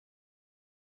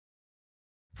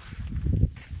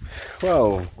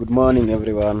Wow, good morning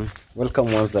everyone.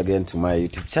 Welcome once again to my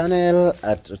YouTube channel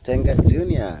at Otenga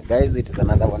Junior. Guys, it is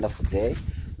another wonderful day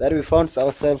that we found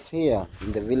ourselves here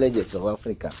in the villages of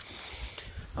Africa.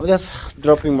 I'm just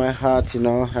dropping my heart,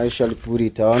 I usually put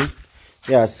it on.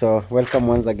 Yeah, so welcome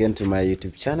once again to my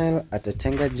YouTube channel at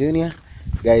Otenga Junior.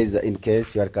 Guys, in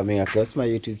case you are coming across my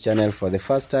YouTube channel for the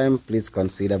first time, please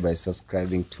consider by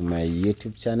subscribing to my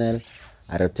YouTube channel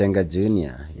at Otenga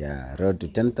Junior. Yeah, road to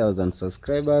 10,000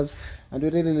 subscribers, and we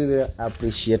really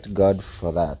appreciate God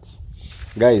for that.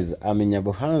 Guys, I'm in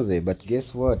Nyabuhanze, but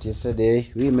guess what?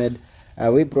 Yesterday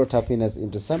we brought happiness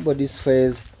into somebody's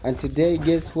face, and today,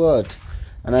 guess what?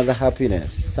 Another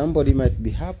happiness. Somebody might be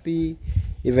happy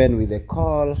even with a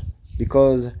call,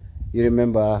 because you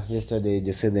remember yesterday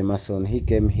Jose the Mason, he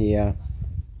came here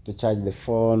to charge the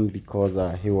phone because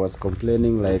he was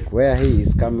complaining like where he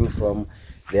is coming from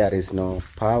there is no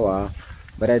power.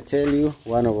 But I tell you,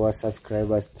 one of our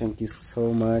subscribers, thank you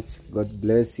so much, God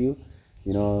bless you.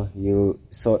 You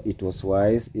saw it was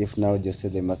wise if now Jose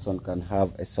the Mason can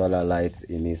have a solar light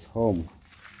in his home.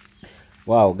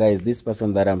 Wow, guys, this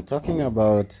person that I'm talking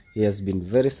about, he has been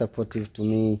very supportive to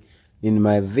me in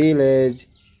my village.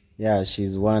 Yeah,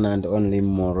 she's one and only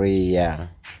Maria.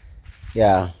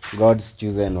 Yeah, God's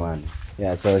chosen one.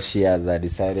 Yeah, so she has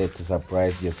decided to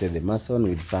surprise Jose the Mason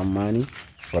with some money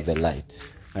for the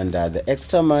lights. And the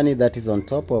extra money that is on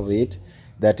top of it,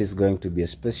 that is going to be a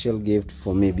special gift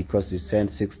for me, because he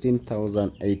sent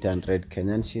 16,800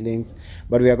 Kenyan shillings.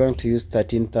 But we are going to use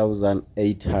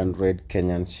 13,800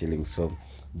 Kenyan shillings. So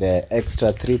the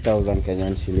extra 3,000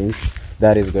 Kenyan shillings,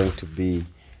 that is going to be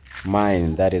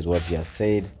mine. That is what he has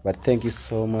said. But thank you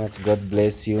so much. God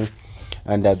bless you.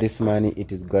 And this money,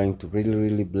 it is going to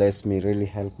really bless me, really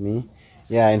help me.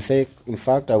 Yeah, in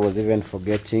fact I was even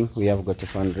forgetting, we have got a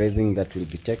fundraising that will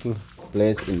be taking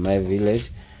place in my village,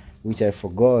 which I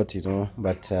forgot,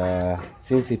 but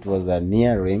since it was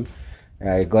nearing,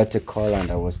 I got a call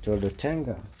and I was told,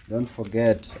 Otenga, don't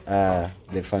forget the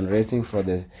fundraising for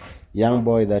the young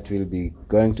boy that will be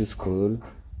going to school,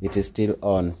 it is still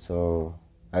on. So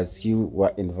as you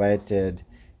were invited,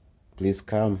 please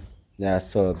come. Yeah,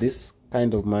 so this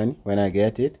kind of money, when I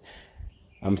get it,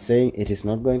 I'm saying it is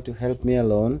not going to help me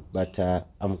alone, but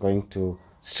I'm going to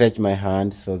stretch my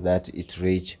hand so that it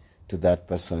reach to that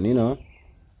person.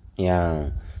 Yeah,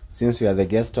 since we are the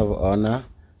guest of honor,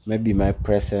 maybe my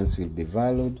presence will be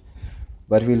valued,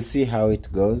 but we'll see how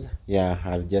it goes. Yeah,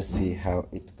 I'll just see how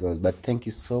it goes. But thank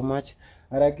you so much.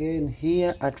 And again,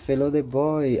 here at Fellow the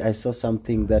Boy, I saw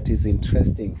something that is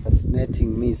interesting,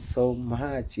 fascinating me so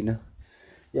much.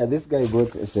 Yeah, this guy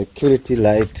got a security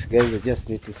light. Guys, I just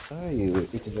need to show you.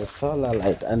 It is a solar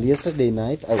light. And yesterday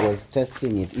night, I was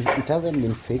testing it. It hasn't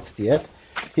been fixed yet.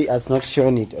 He has not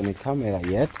shown it on the camera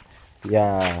yet.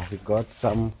 Yeah, he got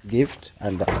some gift,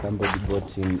 and somebody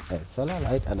bought him a solar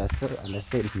light. And I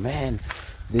said, man,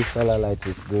 this solar light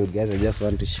is good. Guys, I just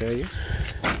want to show you.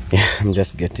 Yeah, I'm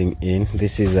just getting in.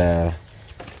 This is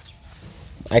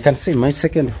I can see my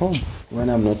second home when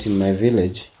I'm not in my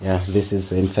village. Yeah, this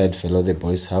is inside Fellow the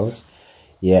Boy's house.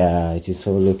 Yeah, it is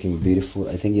so looking beautiful.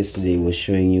 I think yesterday I was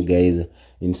showing you guys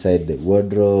inside the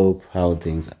wardrobe how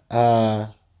things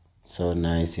are. So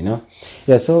nice,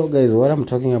 Yeah, so guys, what I'm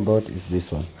talking about is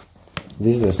this one.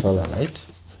 This is a solar light.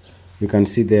 You can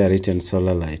see there written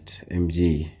solar light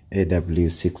MG AW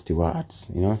 60 watts.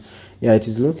 Yeah, it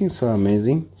is looking so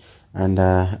amazing. And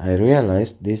I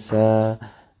realized this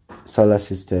solar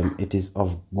system, it is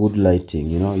of good lighting.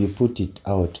 You put it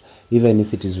out, even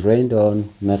if it is rained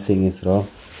on, nothing is wrong.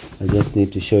 I just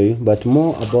need to show you, but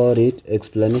more about it,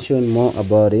 more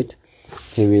about it,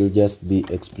 he will just be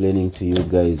explaining to you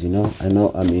guys. I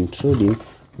know I'm intruding,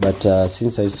 but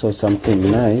since I saw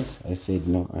something nice, I said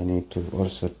no, I need to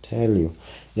also tell you.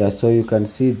 Yeah, so you can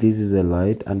see this is a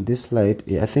light, and this light,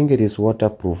 I think it is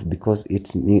waterproof because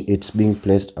it's being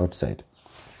placed outside.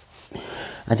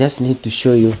 I just need to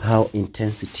show you how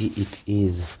intensity it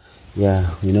is. Yeah,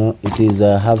 it is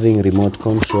having remote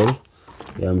control.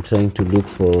 Yeah, I'm trying to look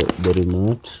for the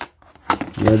remote.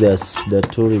 There's the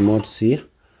two remotes here,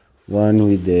 one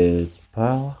with the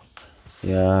power.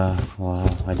 Yeah, wow,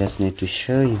 I just need to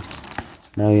show you.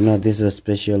 Now, this is a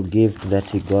special gift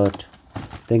that he got.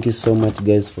 Thank you so much,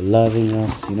 guys, for loving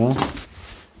us.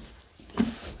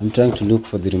 I'm trying to look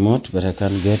for the remote, but I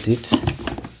can't get it.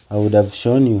 I would have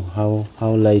shown you how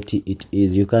lighty it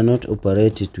is. You cannot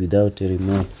operate it without a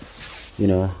remote.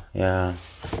 Yeah,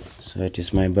 so it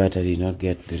is my bad I did not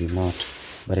get the remote,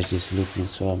 but it is looking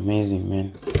so amazing,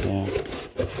 man. Yeah,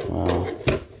 wow,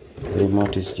 the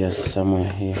remote is just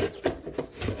somewhere here.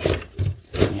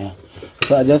 Yeah,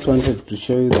 so I just wanted to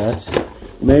show you that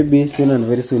maybe soon and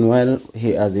very soon, while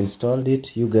he has installed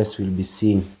it, you guys will be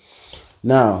seeing.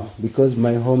 Now, because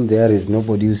my home there is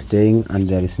nobody who's staying and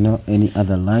there is no any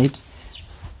other light,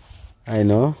 I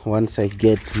know once I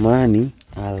get money,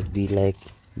 I'll be like,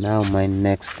 now my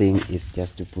next thing is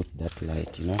just to put that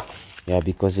light, you know. Yeah,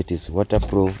 because it is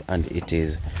waterproof and it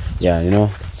is, yeah, you know,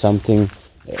 something,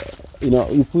 you know,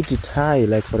 you put it high,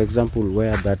 like for example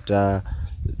where that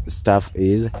stuff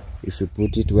is, if you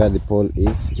put it where the pole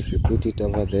is, if you put it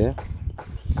over there,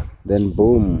 then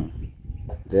boom,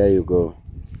 there you go.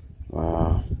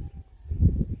 Wow,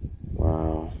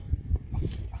 wow,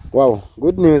 wow.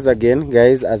 Good news again,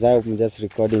 guys, as I'm just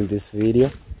recording this video.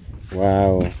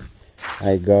 Wow,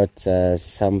 I got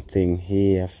something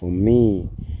here for me.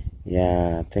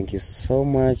 Yeah, thank you so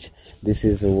much. This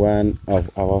is one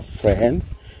of our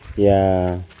friends.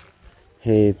 Yeah,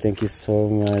 hey, thank you so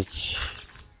much,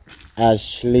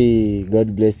 Ashley.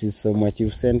 God bless you so much.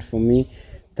 You've sent for me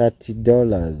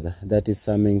 $30. That is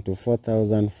summing to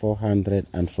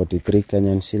 4,443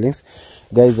 Kenyan shillings.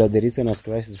 Guys, the reason as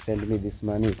to why she sent me this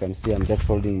money, you can see I'm just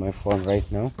holding my phone right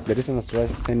now. The reason as to why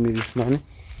she sent me this money,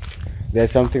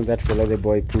 there's something that fellow the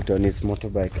boy put on his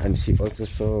motorbike, and she also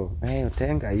saw, hey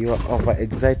Otenga, you are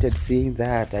overexcited seeing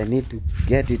that, I need to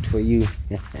get it for you.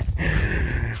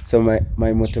 So my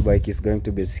motorbike is going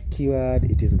to be secured.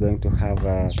 It is going to have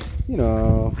a, you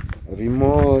know,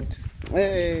 remote.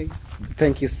 Hey,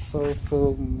 thank you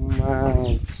so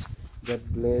much. God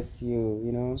bless you,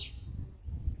 you know.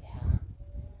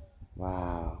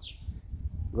 Wow,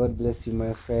 God bless you,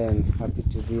 my friend. Happy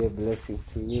to be a blessing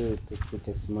to you, to put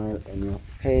a smile on your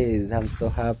face. I'm so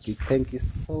happy. Thank you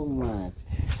so much.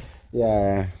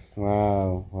 Yeah,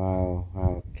 wow, wow,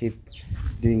 wow. Keep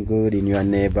doing good in your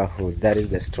neighborhood. That is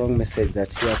the strong message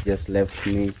that you have just left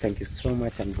me. Thank you so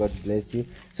much, and God bless you.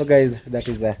 So guys, that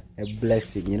is a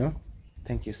blessing, you know.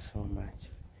 Thank you so much,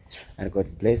 and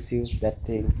God bless you. That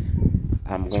thing,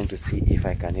 I'm going to see if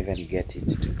I can even get it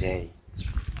today.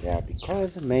 Yeah,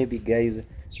 because maybe, guys,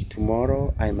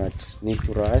 tomorrow I might need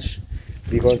to rush,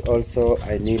 because also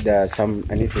I need to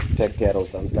take care of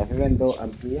some stuff, even though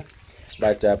I'm here.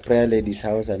 But Prayer Lady's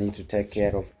house, I need to take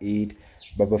care of it.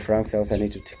 Baba Frank's house, I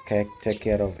need to take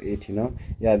care of it, you know.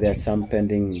 Yeah, there's some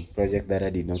pending project that I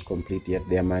did not complete yet.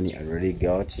 Their money I already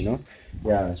got, you know.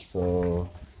 Yeah, so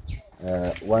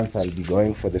once I'll be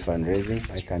going for the fundraising,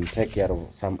 I can take care of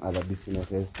some other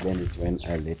businesses. Then is when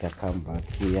I later come back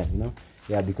here, you know.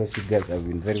 Yeah, because you guys have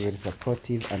been very, very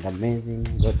supportive and amazing.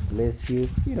 God bless you,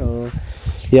 you know.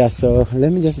 Yeah, so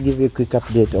let me just give you a quick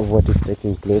update of what is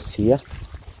taking place here.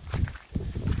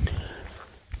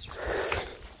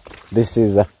 This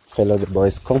is a fellow the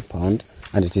boys compound,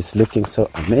 and it is looking so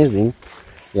amazing.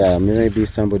 Yeah, maybe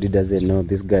somebody doesn't know,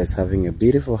 this guy is having a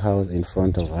beautiful house in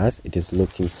front of us. It is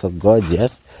looking so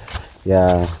gorgeous.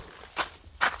 Yeah,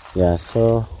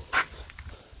 so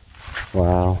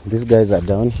wow, these guys are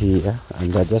down here,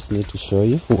 and I just need to show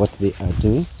you what they are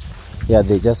doing. Yeah,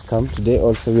 they just come today.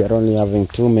 Also, we are only having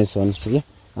 2 masons here.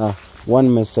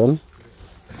 One mason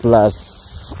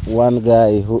plus one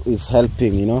guy who is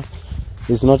helping, you know.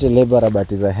 He's not a laborer,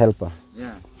 but he's a helper.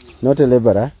 Yeah. Not a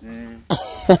laborer. Yeah.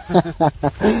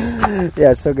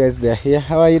 Yeah, so guys, they're here.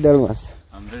 How are you, Dalmas?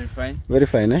 I'm very fine. Very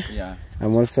fine, eh? Yeah.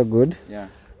 I'm also good. Yeah.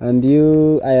 And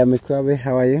you, I am Mikwabe.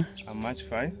 How are you? I'm much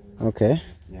fine. Okay.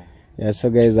 Yeah. Yeah, so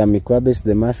guys, Mikwabe is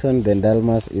the mason, then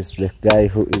Dalmas is the guy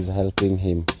who is helping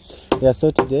him. Yeah,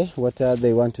 so today what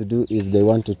they want to do is they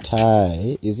want to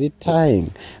tie. Is it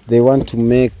tying? They want to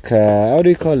make, how do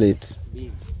you call it?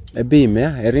 Beam. A beam,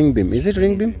 yeah? A ring beam. Is it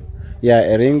ring beam? Yeah,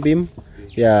 a ring beam.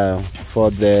 Yeah, for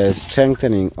the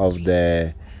strengthening of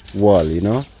the wall, you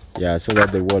know. Yeah, so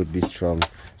that the wall be strong.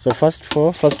 So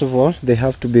first of all, they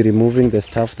have to be removing the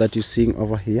stuff that you're seeing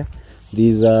over here.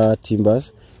 These are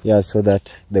timbers. Yeah, so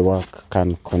that the work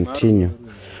can continue.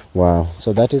 Wow,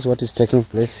 so that is what is taking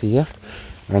place here.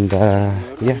 And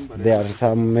yeah, there are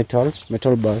some metal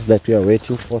bars that we are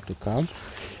waiting for to come.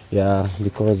 Yeah,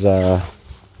 because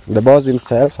the boss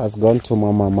himself has gone to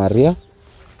Mama Maria,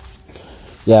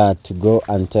 yeah, to go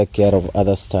and take care of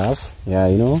other stuff. Yeah,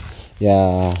 you know.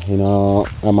 Yeah, you know,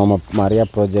 Mama Maria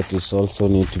project is also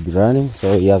need to be running,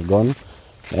 so he has gone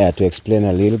to explain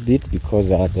a little bit, because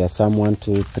there are some 1,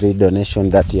 2, 3 donation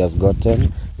that he has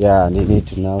gotten. Yeah, and he need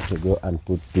to now to go and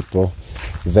put people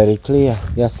very clear.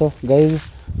 Yeah, so guys,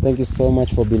 thank you so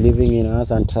much for believing in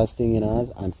us and trusting in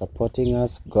us and supporting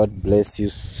us. God bless you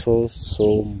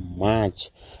so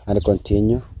much, and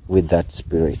continue with that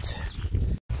spirit.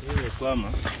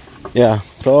 Yeah,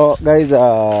 so guys,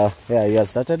 yeah, he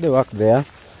has started the work there,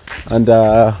 and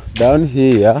down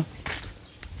here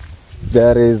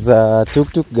there is a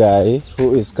tuk-tuk guy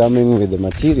who is coming with the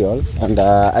materials, and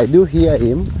I do hear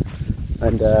him,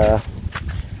 and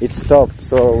it stopped,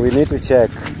 so we need to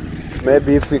check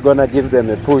maybe if we're gonna give them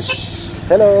a push.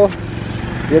 Hello,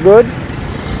 you good?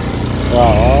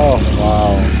 Wow,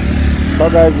 wow. So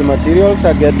guys, the materials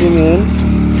are getting in.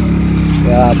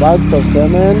 Yeah, bags of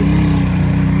cement.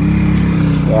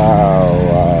 Wow,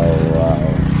 wow, wow.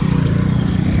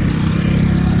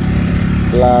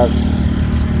 Plus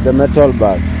the metal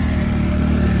bus.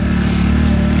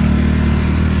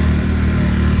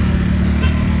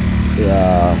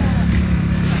 Yeah.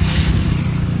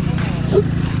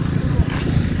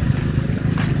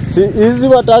 Si hizi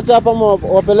watacha hapa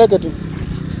wapeleke tu.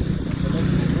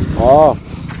 Oh.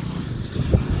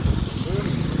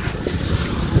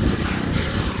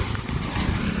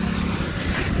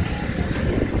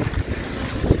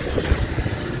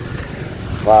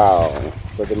 Wow.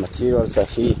 So the materials are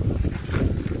here.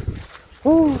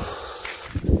 Whew.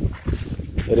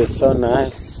 It is so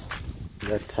nice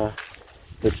that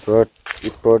it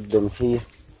brought them here.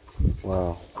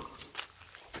 Wow.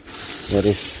 That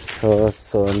is so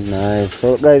nice.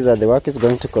 So guys, the work is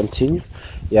going to continue.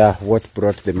 Yeah, what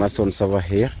brought the masons over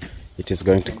here, it is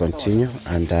going to continue,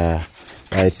 and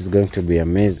it is going to be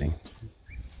amazing.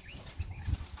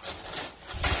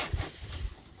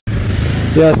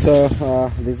 Yeah, so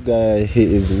this guy,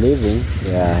 he is leaving.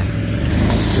 Yeah,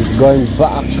 he's going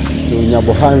back to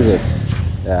Nyabohanze,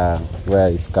 where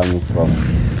he's coming from.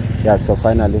 Yeah, so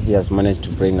finally he has managed to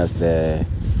bring us the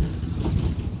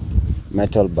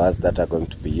metal bars that are going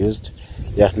to be used.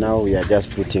 Yeah, now we are just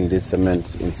putting this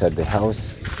cement inside the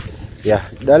house. Yeah,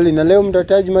 darling, na leo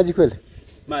mtahitaji maji kweli?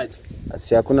 Maji.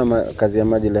 Si hakuna kazi ya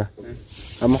maji leo.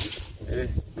 Ama?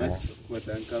 Maji.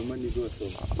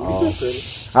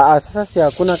 Sasa si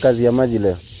hakuna kazi ya maji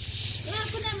leo.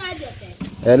 Hakuna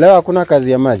maji. Leo hakuna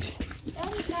kazi ya maji.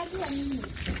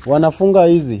 Wanafunga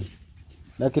hizi.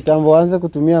 Na kitambo waanze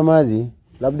kutumia maji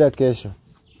labda kesho.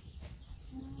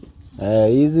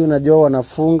 Hizi unajua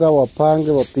wanafunga,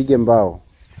 wapange, wapige mbao.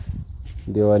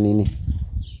 Ndio wa nini?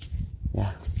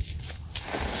 Yeah.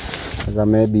 Sasa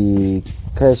maybe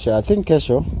kesho, I think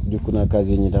kesho ndio kuna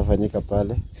kazi yenye itafanyika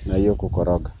pale, na hiyo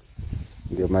kukoroga.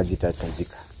 Ndio maji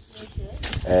itahitajika.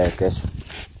 Kesho.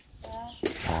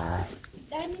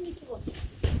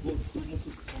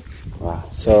 Wow.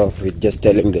 So we're just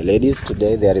telling the ladies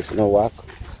today there is no work.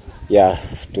 Yeah,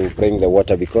 to bring the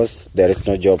water, because there is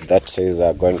no job that says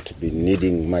are going to be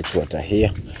needing much water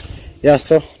here. Yeah,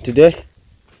 so today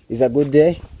is a good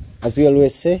day. As we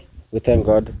always say, we thank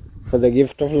God for the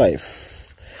gift of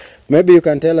life. Maybe you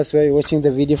can tell us where you're watching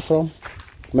the video from,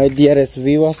 my dearest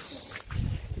viewers.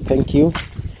 Thank you.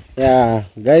 Yeah,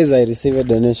 guys, I received a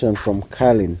donation from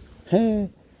Carlin. Hey,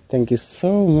 thank you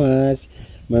so much.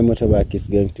 My motorbike is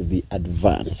going to be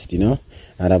advanced, you know,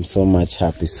 and I'm so much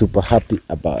happy, super happy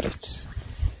about it.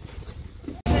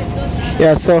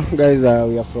 Yeah, so guys,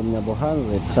 we are from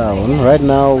Nyabohanze town. Right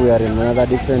now we are in another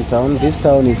different town. This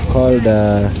town is called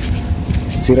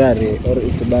Sirare or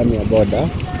Isibania border.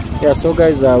 Yeah, so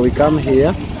guys, we come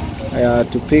here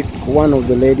to pick one of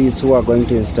the ladies who are going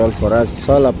to install for us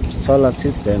solar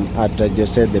system at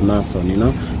Jose the Mason. You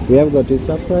know, we have got a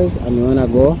surprise, and we wanna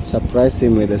go surprise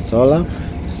him with the solar,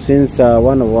 since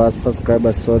one of our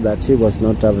subscribers saw that he was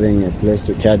not having a place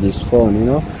to charge his phone, you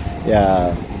know.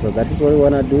 Yeah, so that is what we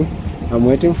wanna do. I'm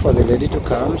waiting for the lady to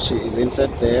come. She is inside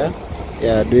there,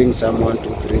 yeah, doing some 1,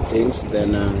 2, 3 things.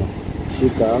 Then she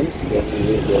comes, then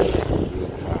we go.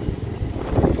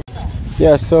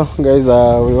 Yeah, so guys,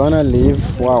 we wanna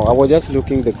leave. Wow, I was just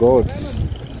looking the goats.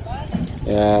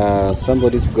 Yeah,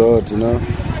 somebody's goat, you know.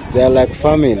 They are like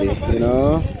family, you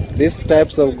know. These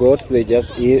types of goats, they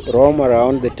just roam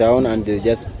around the town and they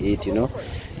just eat, you know.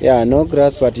 Yeah, no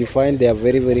grass, but you find they are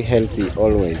very, very healthy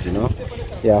always, you know.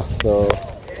 Yeah, so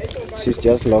she's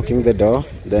just locking the door,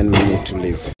 then we need to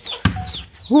leave.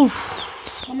 Whew.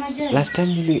 Last time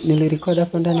nili record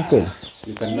up and down.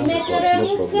 You can now record,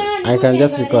 no problem. I can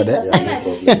just record it.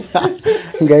 Yeah, no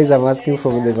problem. Guys, I'm asking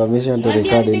for the permission to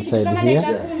record inside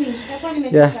here.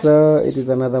 Yeah, so it is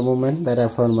another moment that I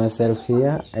found myself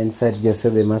here inside Jose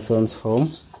the Mason's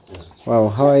home. Yeah. Wow,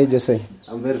 how are you, Jose?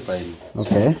 I'm very fine.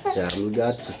 Okay. Yeah, I'm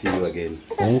glad to see you again.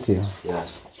 Thank you. Yeah.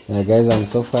 Yeah, guys, I'm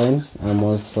so fine. I'm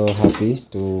also happy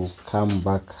to come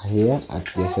back here at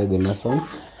Jose the Mason.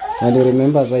 And you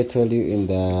remember, as I told you in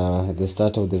the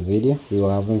start of the video, we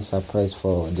were having a surprise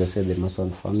for Jose the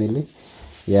Mason family.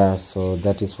 Yeah, so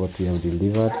that is what we have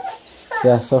delivered.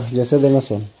 Yeah, so Jose the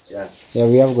Mason. Yeah. Yeah,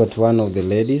 we have got one of the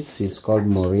ladies. She's called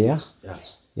Moria. Yeah.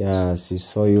 Yeah, she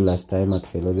saw you last time at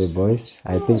Fellow the Boys.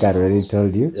 I think I already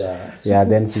told you. Yeah,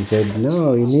 then she said,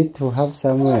 no, you need to have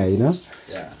somewhere, you know.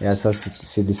 Yeah, so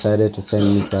she decided to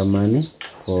send me some money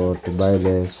to buy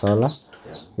the solar.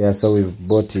 Yeah, so we've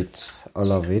bought it,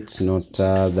 all of it, not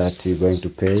that you're going to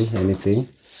pay anything.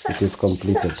 It is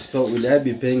completed. So will I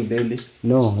be paying daily?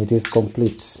 No, it is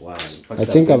complete. Wow. I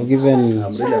think I've given...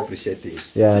 I'm really appreciating.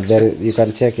 Yeah, there you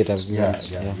can check it. I've given.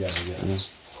 Yeah.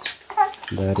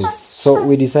 That is. So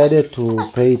we decided to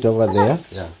pay it over there.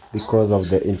 Yeah. Because of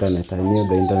the internet. I knew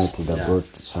the internet would have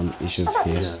brought some issues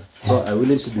here. Yeah. So I will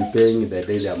need to be paying the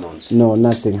daily amount. No,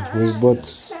 nothing. We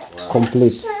bought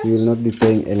complete. You will not be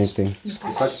paying anything.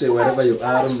 In fact, wherever you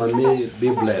are, mommy, be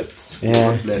blessed.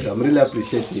 Yeah. God bless. I'm really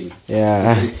appreciating.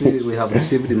 Yeah. You see, we have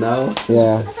received now.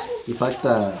 Yeah. In fact,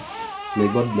 may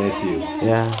God bless you.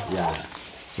 Yeah.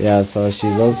 Yeah, so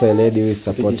she's also a lady who is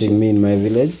supporting me in my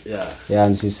village. Yeah. Yeah,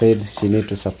 and she said she need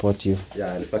to support you.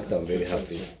 Yeah, in fact, I'm very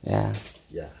happy. Yeah.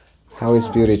 Yeah. How is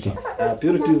Purity?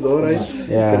 Purity is alright.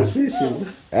 Yeah. You can see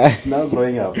she's now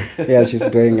growing up. Yeah, she's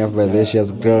growing up, but then she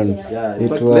has grown. Yeah, in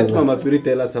fact, let Mama Purity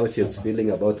tell us how she's feeling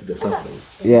about the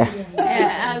surprise. Yeah.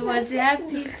 Yeah, I was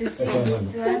happy to see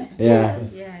this one. Yeah.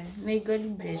 Yeah, may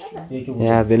God bless you.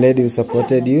 Yeah, the lady who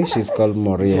supported you, she's called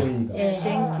Maria. Yeah,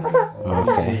 thank you.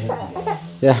 Okay.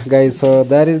 Yeah, guys, so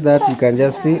that is that. You can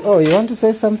just see. Oh, you want to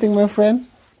say something, my friend?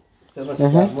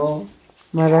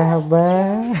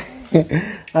 Marahaba.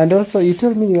 And also, you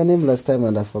told me your name last time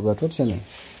and I forgot. What's your name?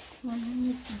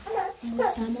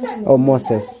 Oh,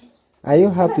 Moses. Are you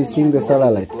happy seeing the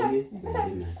solar lights?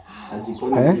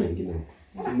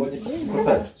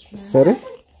 Sorry?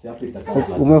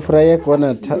 Umefurahia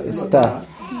kuona star?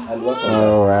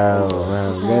 Oh, wow.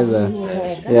 Guys,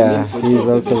 yeah, he is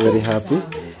also very happy.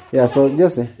 Yeah, so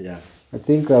Jose, I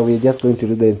think we're just going to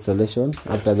do the installation.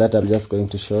 After that, I'm just going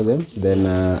to show them. Then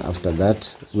after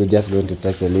that, we're just going to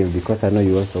take a leave because I know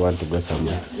you also want to go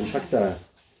somewhere. In fact,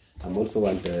 I'm also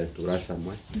want to rush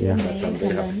somewhere. Yeah. But I'm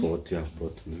very happy for what you have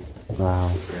brought me.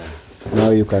 Wow. Yeah.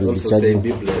 Now you can be Also charging.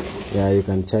 say be blessed. Yeah, you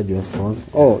can charge your phone.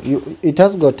 Oh, it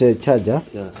has got a charger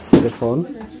for the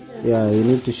phone. Yeah, you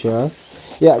need to show us.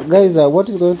 Yeah, guys, what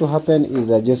is going to happen is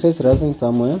Jose is rushing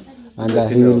somewhere and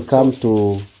he will come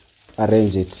to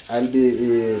arrange it. I'll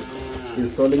be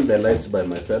installing the lights by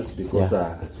myself because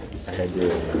I had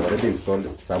already installed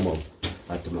some of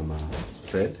at Mama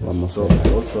Fred. So I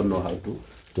also know how to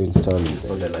install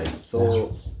the lights.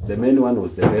 So the main one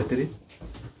was the battery.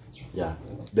 Yeah.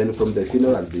 Then from the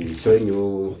funeral, I'll be showing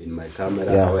you in my camera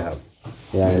how I have.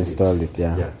 Yeah, installed it.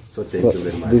 Yeah. Yeah. So thank you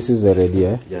very much. This is already.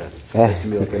 Yeah. Let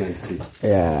me open and see.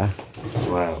 Yeah.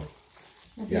 Wow.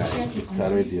 Yeah. It's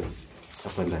already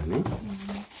up and running.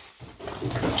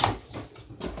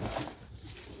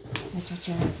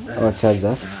 Oh,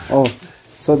 charger. Oh,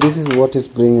 so this is what is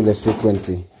bringing the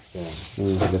frequency.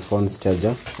 The phone's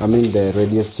charger. I mean the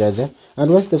radio's charger.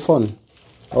 And where's the phone?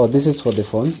 Oh, this is for the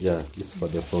phone. Yeah, this is for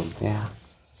the phone. Yeah.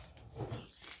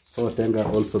 So Tenga,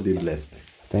 also be blessed.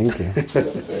 Thank you.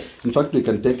 In fact, we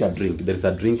can take a drink. There's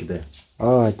a drink there.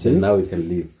 Oh, I see. Now we can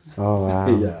leave. Oh, wow.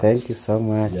 Yeah. Thank you so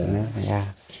much. Yeah.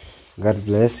 God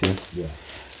bless you. Yeah.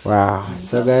 Wow.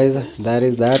 So guys, that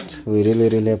is that. We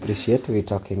really appreciate. We're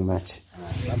talking much.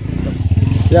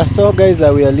 Yeah, so guys,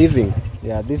 we are leaving.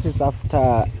 Yeah, this is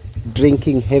after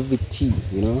drinking heavy tea,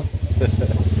 you know,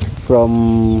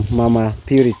 from Mama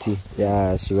Purity.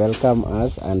 Yeah, she welcomed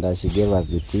us and she gave us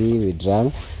the tea. We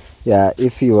drank. Yeah,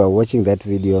 if you were watching that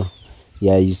video,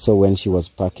 yeah, you saw when she was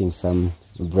packing some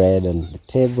bread on the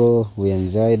table. We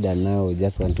enjoyed, and now we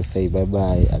just want to say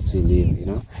bye-bye as we leave, you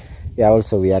know. Yeah,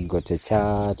 also we had got a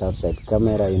chat outside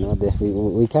camera, you know.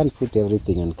 We can't put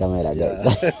everything on camera,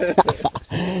 guys.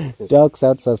 Talks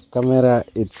outside camera,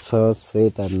 it's so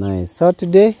sweet and nice. So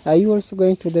today, are you also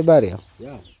going to the burial?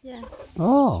 Yeah.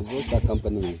 Oh. She goes to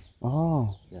accompany me.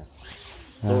 Oh. Yeah.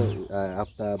 So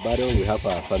after burial, we have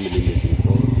a family meeting,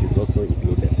 so she's also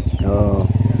included. Oh,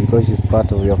 because she's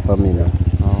part of your family.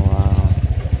 Oh, wow.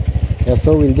 Yeah,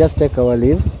 so we'll just take our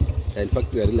leave. In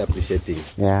fact, we are really appreciating.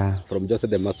 Yeah. From Jose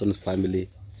the Mason's family,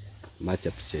 much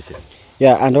appreciation.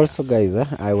 Yeah, and also guys,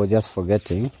 I was just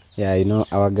forgetting. Yeah, you know,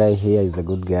 our guy here is a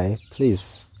good guy.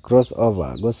 Please, cross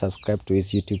over. Go subscribe to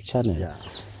his YouTube channel. Yeah.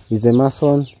 He's a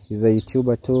Mason. He's a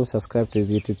YouTuber too. Subscribe to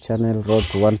his YouTube channel. Road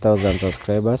to 1,000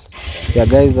 subscribers. Yeah,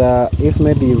 guys, if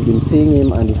maybe you've been seeing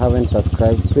him and you haven't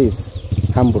subscribed, please,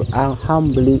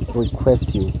 humbly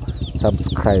request you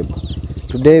subscribe.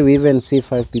 Today, we even see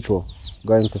 5 people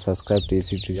going to subscribe to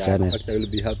his YouTube channel. In fact, I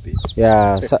will be happy.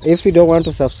 Yeah, so if you don't want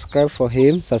to subscribe for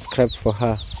him, subscribe for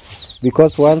her.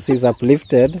 because once he's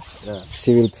uplifted, Yeah.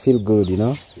 she will feel good, you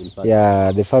know. In fact.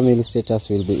 Yeah, the family status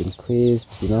will be increased,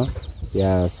 you know.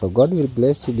 Yeah, so God will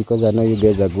bless you because I know you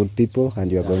guys are good people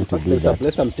and you are going In to fact, do there's a that.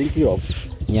 place I'm thinking of.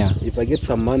 Yeah. If I get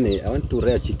some money, I want to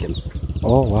rear chickens.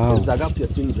 Oh wow. There's a gap you're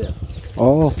seeing there.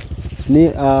 Oh,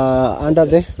 under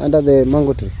the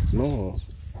mango tree. No.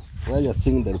 Where you're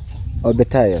seeing there's Oh, the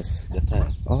tires. the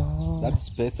tires. Oh. That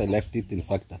space I left it, in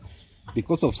fact,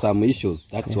 because of some issues.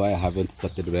 That's why I haven't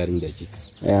started rearing the chicks.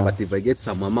 Yeah. But if I get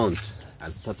some amount,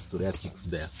 I'll start to rear chicks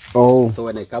there. Oh, So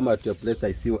when I come out to your place,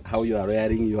 I see how you are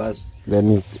rearing yours.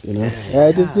 then you know. Yeah,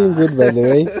 it is doing good by the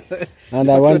way. And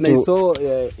I want When I to. saw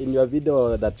in your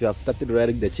video that you have started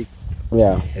rearing the chicks,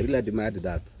 Yeah. I really admired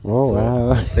that. Oh, so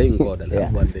wow. Thank God I'll Yeah.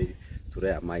 have one day to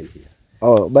rear mine here.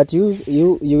 Oh, but you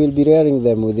will be rearing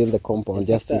them within the compound,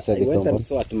 just I inside the went and compound.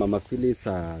 saw at Mama Phyllis,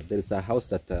 there is a house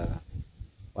that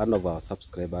one of our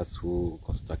subscribers who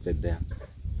constructed there.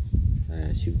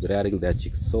 She's rearing their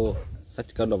chicks. So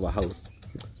such kind of a house,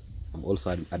 I'm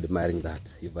also admiring that.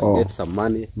 If I get some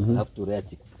money, I have to rear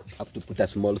chicks. I have to put a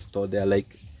small store there,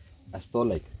 like a store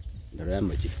like the rear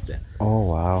my chicks there. Oh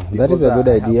wow, that is Because, a good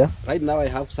I have- idea. right now I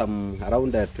have some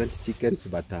around 20 chickens,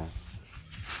 but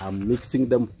I'm mixing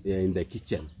them in the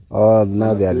kitchen. Oh,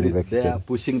 now they are in Phyllis the there, kitchen.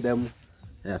 pushing them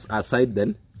aside,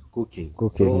 then cooking.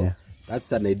 Cooking, So yeah.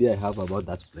 that's an idea I have about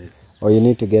that place. Or you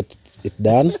need to get it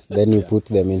done, then you put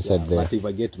them inside there. But if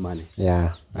I get money,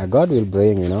 Yeah, God will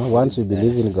bring, you know. Once we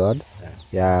believe in God,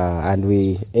 yeah, and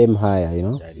we aim higher, you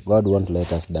know, God won't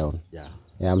let us down. yeah.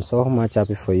 Yeah, I'm so much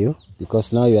happy for you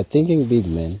because now you are thinking big,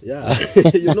 man. Yeah,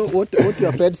 you know what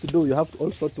your friends do, you have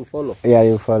also to follow. Yeah,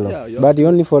 you follow. Yeah, But you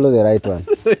only follow the right one.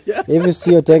 If you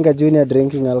see Otenga Junior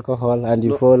drinking alcohol and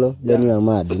you follow, then you are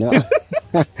mad, you know.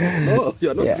 No,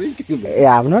 you're not Yeah. drinking. Man.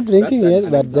 Yeah, I'm not drinking That's yet, an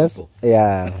but that's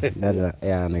example.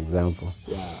 yeah, an example.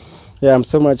 Yeah. Yeah, I'm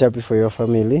so much happy for your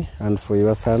family and for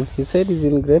your son. He said he's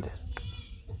in grade.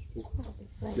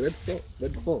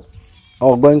 Grade 4.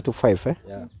 Oh, going to 5, eh?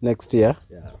 Yeah, Next year.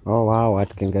 yeah, Oh wow,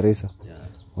 at Kengarisa. yeah,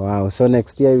 Wow. So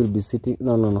next year you'll be sitting.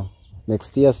 No.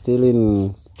 Next year still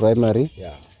in primary.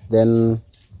 yeah. Then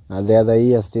the other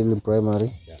year still in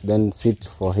primary. Then sit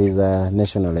for his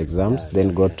national exams.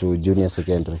 Then go to junior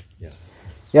secondary. Yeah.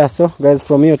 Yeah. So guys,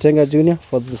 from me Otenga Junior,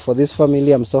 for this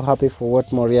family, I'm so happy for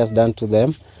what Mori has done to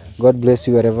them. God bless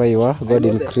you wherever you are. God I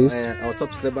know increase. our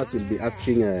subscribers will be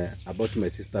asking about my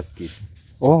sister's kids.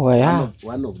 Oh yeah.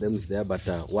 One of them is there, but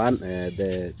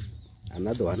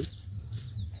another one,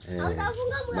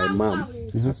 my mom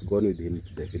has gone with him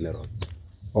to the funeral.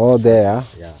 Oh there.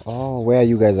 Yeah, Oh, where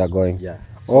you guys are going? yeah.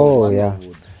 Oh, one yeah.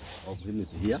 Of him is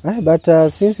here. But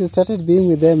since you started being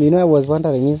with them, you know, I was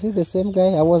wondering, is it the same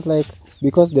guy? I was like,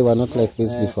 because they were not like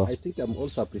this before. I think I'm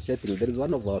also appreciating. There is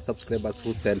one of our subscribers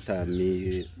who sent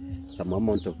me some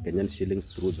amount of Kenyan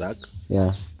shillings through Zach.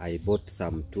 Yeah. I bought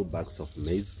some 2 bags of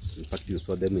maize. In fact, you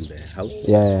saw them in the house.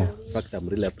 Yeah. In fact, I'm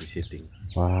really appreciating.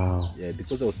 Wow. Yeah,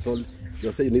 because I was told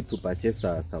you say you need to purchase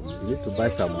you need to buy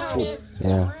some food.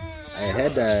 Yeah. I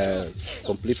had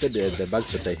completed the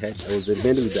bags that I had. I was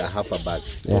remaining with half a bag,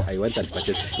 so I went and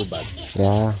purchased 2 bags.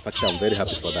 Yeah. In fact, I'm very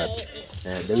happy for that.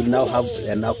 They will now have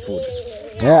enough food.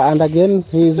 Yeah, and again,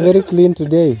 he is very clean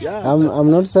today. Yeah. I'm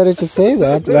not sorry to say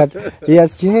that, but he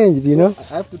has changed, you know. I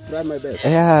have to try my best.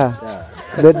 Yeah.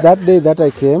 Yeah. That day that I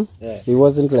came, Yeah. he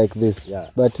wasn't like this. Yeah.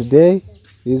 But today,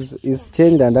 he's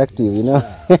changed and active, you know.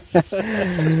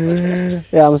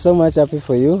 Yeah, I'm so much happy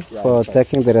for you for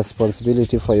taking the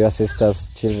responsibility for your sister's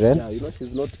children. Yeah, you know,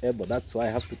 she's not able. That's why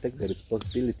I have to take the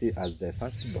responsibility as the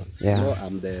firstborn. Yeah. You know,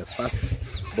 I'm the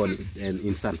firstborn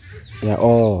in sons. Yeah.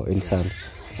 Oh, in Sun.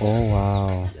 Oh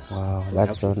wow, wow, So I that's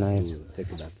have so to nice. take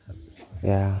that.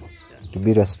 Yeah, to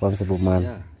be responsible man.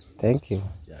 Yeah. Thank you.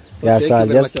 Yeah. Yeah, thank so you I'll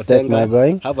very just much, take Otenga. my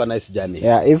going. Have a nice journey.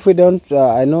 Yeah, if we don't,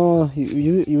 I know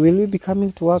you will you be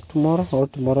coming to work tomorrow, or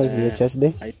tomorrow is your church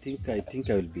day? I think I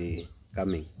will be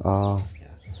coming. Oh, Yeah.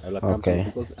 I will come Okay.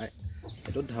 because I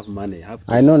don't have money. I have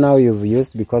to, I know now you've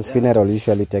used because funeral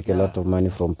usually take a lot of money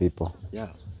from people. yeah.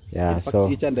 Yeah, In fact, so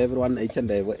each and everybody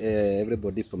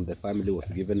from the family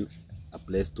was given a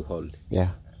place to hold. yeah,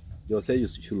 You say you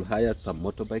should hire some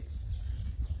motorbikes.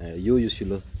 You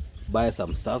should buy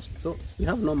some stuff. So we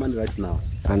have no money right now.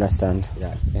 understand.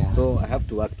 Yeah. Yeah. So I have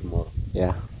to work tomorrow.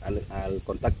 Yeah, I'll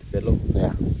contact the fellow.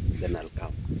 yeah. Then I'll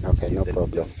come. Okay, no That's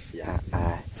problem. done. Yeah.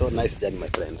 Aye. So nice journey, my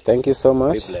friend. Thank you so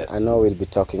much. Be blessed. I know we'll be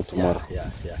talking tomorrow. Yeah.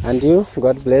 And you,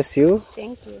 God bless you.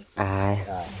 Thank you.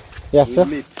 Aye. Yeah, so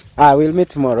We'll meet. we'll meet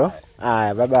tomorrow.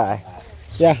 Bye bye.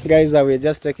 Yeah, guys, we're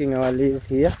just taking our leave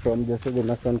here from the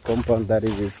Nason compound. That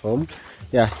is his home.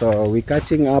 Yeah, so we're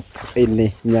catching up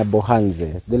in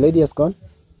Nyabohanze. The lady has gone.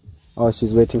 Oh,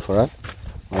 she's waiting for us.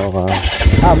 Oh,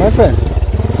 my friend.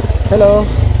 Hello.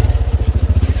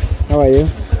 How are you? I'm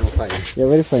fine. You're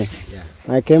very fine. Yeah.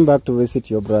 I came back to visit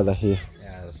your brother here.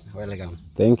 Yes. Welcome.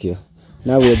 Thank you.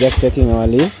 Now we're just taking our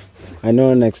leave. I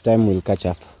know next time we'll catch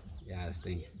up. Yes.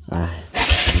 Thank you. Wow.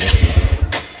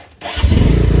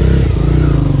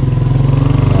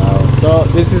 So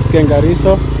this is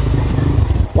Kengariso.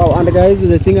 Wow, and guys,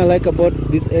 the thing I like about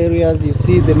these areas, you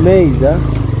see the maize,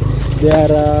 they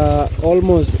are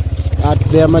almost at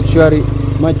their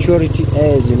maturity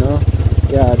age, you know.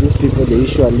 Yeah, these people, they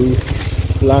usually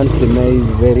plant the maize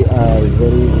very early,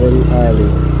 very early.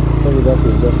 So we will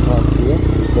just pass here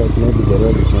because maybe the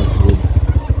road is not good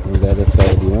on the other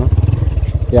side, you know.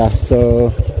 Yeah,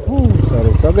 so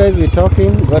sorry. So guys, we're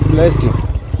talking. God bless you.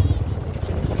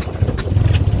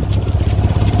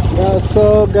 Yeah,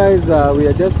 so guys, we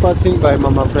are just passing by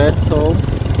Mama Fred's home.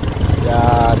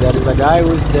 Yeah, there is a guy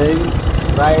who's staying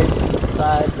right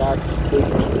inside that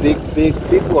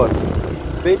big ones.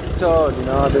 Big stone, you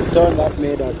know, the stone that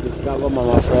made us discover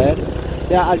Mama Fred.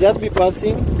 Yeah, I'll just be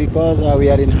passing because we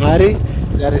are in hurry.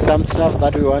 There is some stuff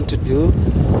that we want to do,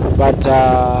 but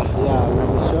yeah,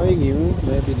 we'll be showing you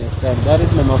maybe next time. That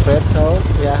is Mama Fred's house.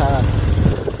 Yeah,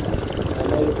 I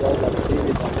know you guys have seen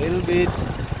it a little bit.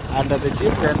 And the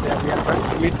children, we are going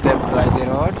to meet them by the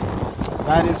road.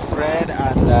 That is Fred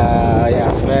and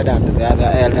yeah, Fred and the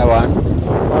other elder one.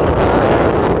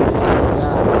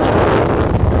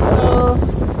 Hello.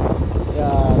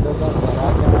 Yeah, those are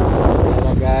Baraka, the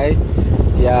other guy.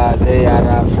 Yeah, they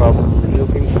are from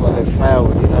looking for the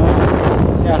firewood, you know.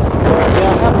 Yeah, so they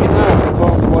are happy now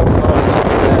because what God did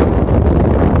for them.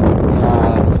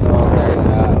 Yeah, so guys,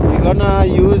 we're gonna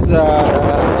use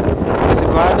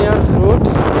Sibania route,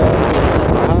 then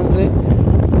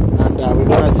and we're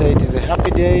gonna say it is a happy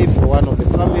day for one of the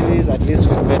families. At least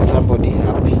we've made somebody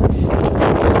happy.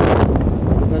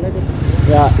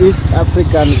 Yeah, East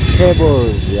African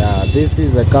Cables. Yeah, this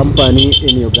is a company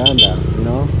in Uganda, you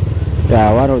know.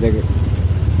 Yeah, one of the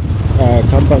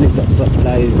companies that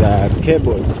supplies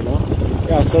cables, you know.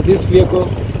 Yeah, so this vehicle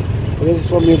is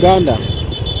from Uganda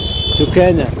to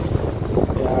Kenya.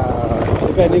 Yeah,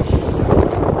 even if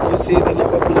you see the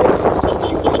number plate is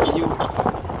starting with U.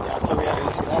 Yeah, so we are in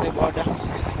Sirare border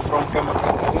from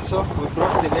Kengariso. We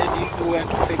brought the lady who went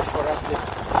to fix for us the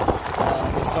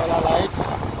solar lights.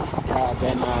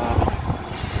 Then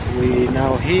we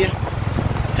now here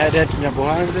headed to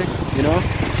Nyabuhanze, you know.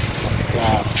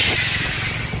 Yeah.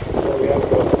 So we have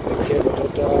got the cable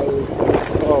total,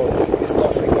 East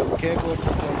African Cable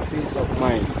Total Peace of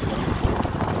Mind.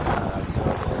 So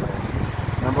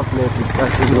the number plate is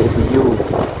starting with U.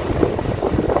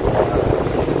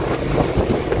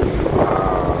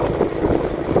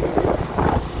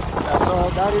 So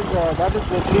that is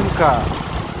the dream car.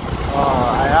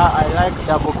 I like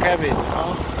double cabin, you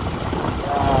know.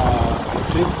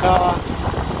 Dream car.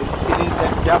 It is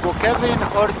a double cabin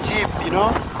or Jeep, you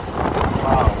know.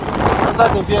 Wow, those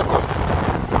are the vehicles.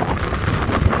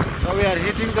 So we are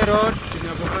hitting the road to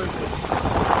Nyabuhanze.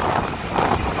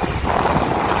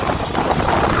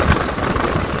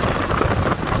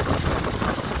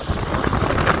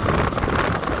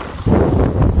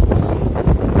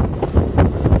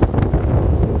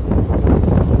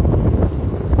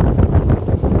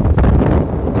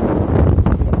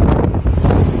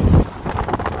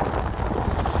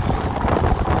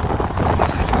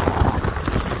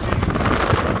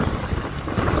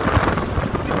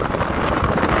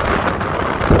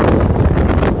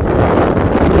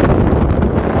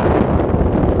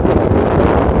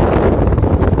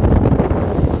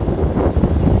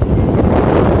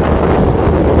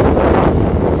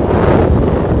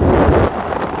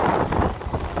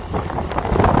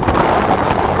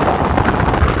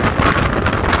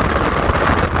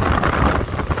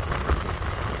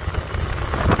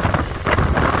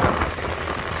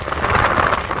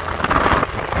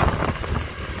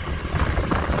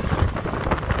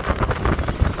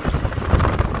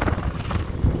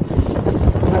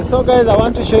 So guys, I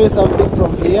want to show you something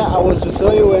from here. I was to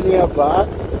show you when we are back.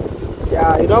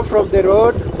 Yeah, you know, from the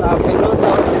road, Philosopher's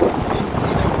house is being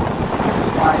seen.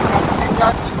 You can see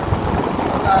that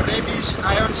reddish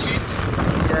iron sheet.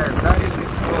 Yes, that is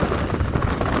his home.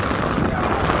 Yeah,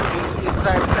 he's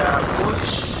inside the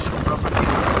bush from a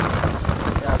distance.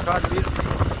 Yeah, so at least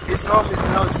his home is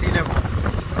now seenable.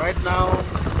 Right now,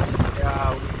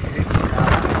 yeah, it is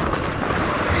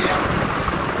here.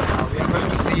 We are going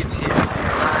to see it here.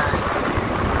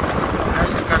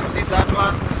 As you can see, that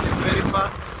one is very far.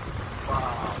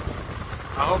 Wow.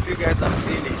 I hope you guys have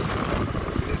seen it.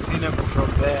 It is seenable from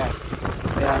there.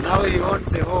 Yeah, now he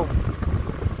owns a home.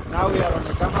 Now we are on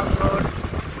the tarmac road.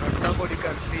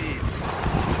 see it.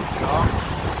 You know,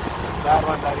 that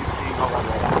one that is seeing over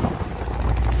there.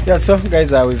 Yeah, so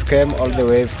guys, we've came all the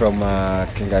way from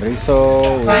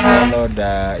Kingariso. We followed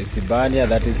Isibania,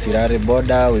 that is Sirari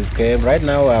border. We've came right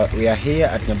now. We are here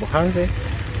at Nyabohanse,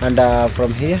 and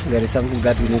from here there is something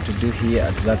that we need to do here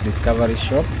at that discovery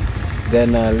shop.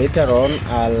 Then later on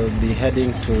I'll be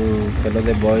heading to Follow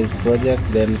the Boys project.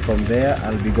 Then from there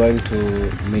I'll be going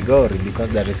to Migori because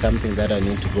there is something that I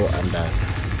need to go and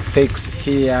fix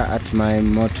here at my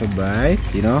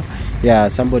motorbike, you know. Yeah,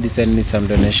 somebody sent me some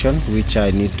donation which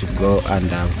I need to go and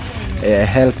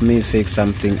help me fix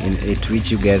something in it,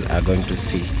 which you guys are going to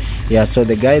see. Yeah, so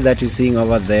the guy that you're seeing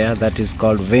over there, that is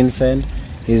called Vincent.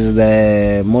 He's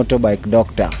the motorbike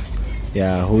doctor,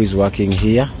 yeah, who is working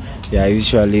here. Yeah, I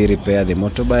usually repair the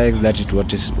motorbikes. That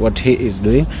is what he is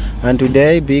doing. And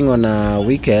today, being on a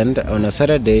weekend, on a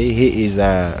Saturday, he is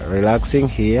relaxing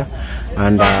here,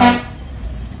 and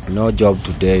no job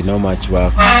today, no much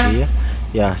work here.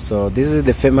 Yeah, so this is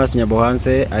the famous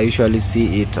Nyabohanse. I usually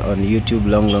see it on YouTube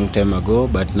long time ago,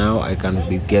 but now I can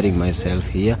be getting myself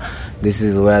here. This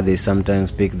is where they sometimes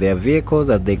pick their vehicles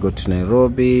as they go to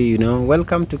Nairobi, you know.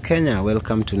 Welcome to Kenya,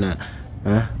 welcome to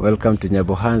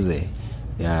Nyabohanse.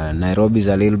 Yeah, Nairobi is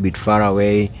a little bit far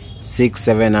away,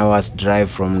 6-7 hours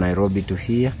drive from Nairobi to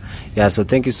here. Yeah, so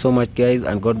thank you so much guys,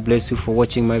 and God bless you for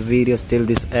watching my videos till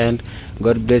this end.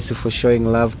 God bless you for showing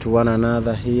love to one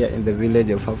another here in the village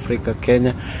of Africa,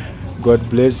 Kenya. God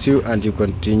bless you, and you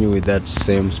continue with that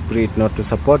same spirit, not to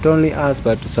support only us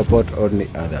but to support only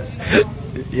others.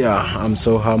 Yeah, I'm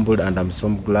so humbled and I'm so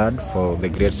glad for the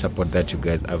great support that you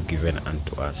guys have given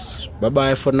unto us. Bye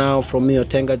bye for now from me,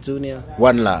 Otenga Junior.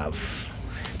 One love.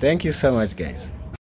 Thank you so much guys.